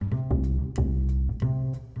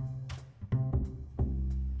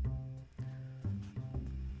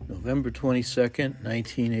November 22nd,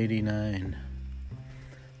 1989.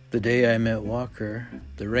 The day I met Walker,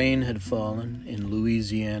 the rain had fallen in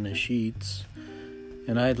Louisiana sheets,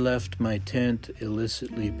 and I'd left my tent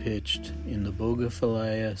illicitly pitched in the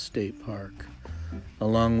Bogafalaya State Park,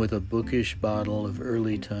 along with a bookish bottle of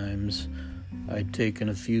early times I'd taken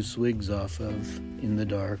a few swigs off of in the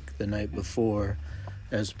dark the night before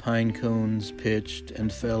as pine cones pitched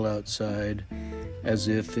and fell outside as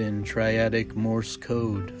if in triadic Morse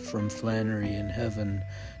code from Flannery in heaven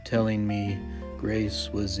telling me grace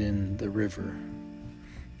was in the river.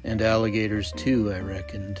 And alligators too, I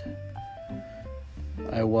reckoned.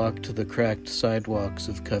 I walked the cracked sidewalks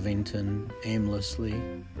of Covington aimlessly,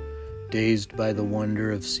 dazed by the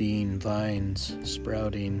wonder of seeing vines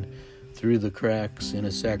sprouting through the cracks in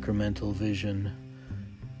a sacramental vision,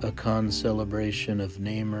 a con-celebration of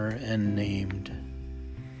namer and named,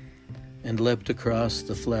 and leapt across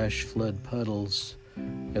the flash-flood puddles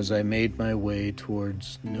as I made my way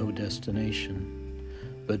towards no destination,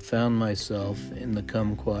 but found myself in the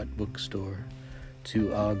Kumquat bookstore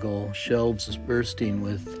to ogle shelves bursting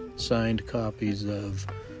with signed copies of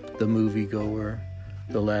The Moviegoer,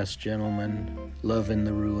 The Last Gentleman, Love in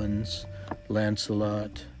the Ruins,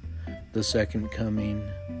 Lancelot, The Second Coming,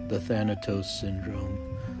 The Thanatos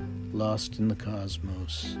Syndrome, Lost in the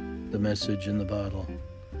Cosmos, The Message in the Bottle.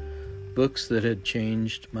 Books that had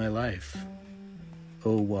changed my life.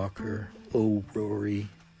 Oh, Walker, oh, Rory.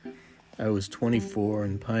 I was 24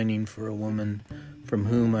 and pining for a woman from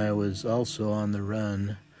whom I was also on the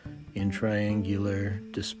run in triangular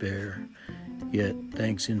despair. Yet,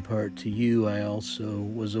 thanks in part to you, I also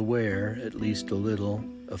was aware, at least a little,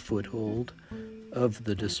 a foothold, of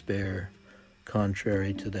the despair,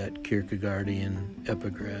 contrary to that Kierkegaardian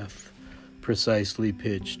epigraph, precisely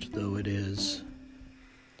pitched though it is.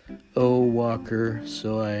 Oh, Walker,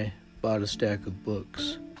 so I bought a stack of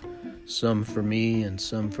books, some for me and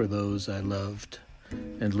some for those I loved,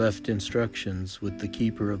 and left instructions with the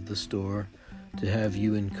keeper of the store to have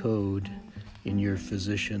you encode in your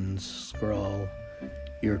physician's scrawl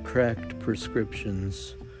your cracked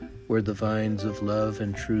prescriptions where the vines of love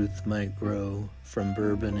and truth might grow from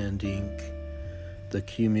bourbon and ink, the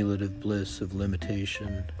cumulative bliss of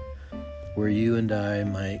limitation, where you and I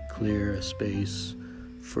might clear a space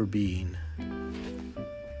for being.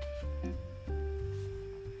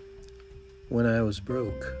 When I was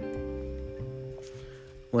broke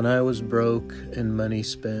and money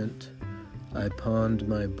spent, I pawned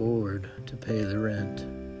my board to pay the rent.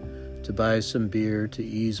 To buy some beer to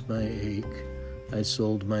ease my ache, I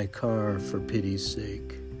sold my car for pity's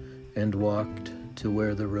sake, and walked to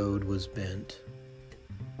where the road was bent.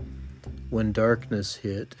 When darkness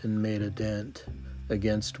hit and made a dent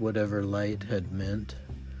against whatever light had meant,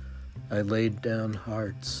 I laid down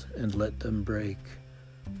hearts and let them break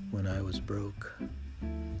when I was broke.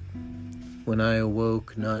 When I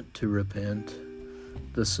awoke not to repent,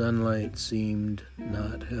 the sunlight seemed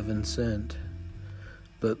not heaven sent,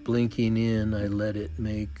 but blinking in I let it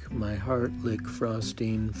make my heart lick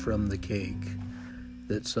frosting from the cake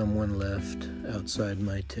that someone left outside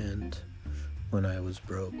my tent when I was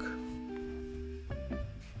broke.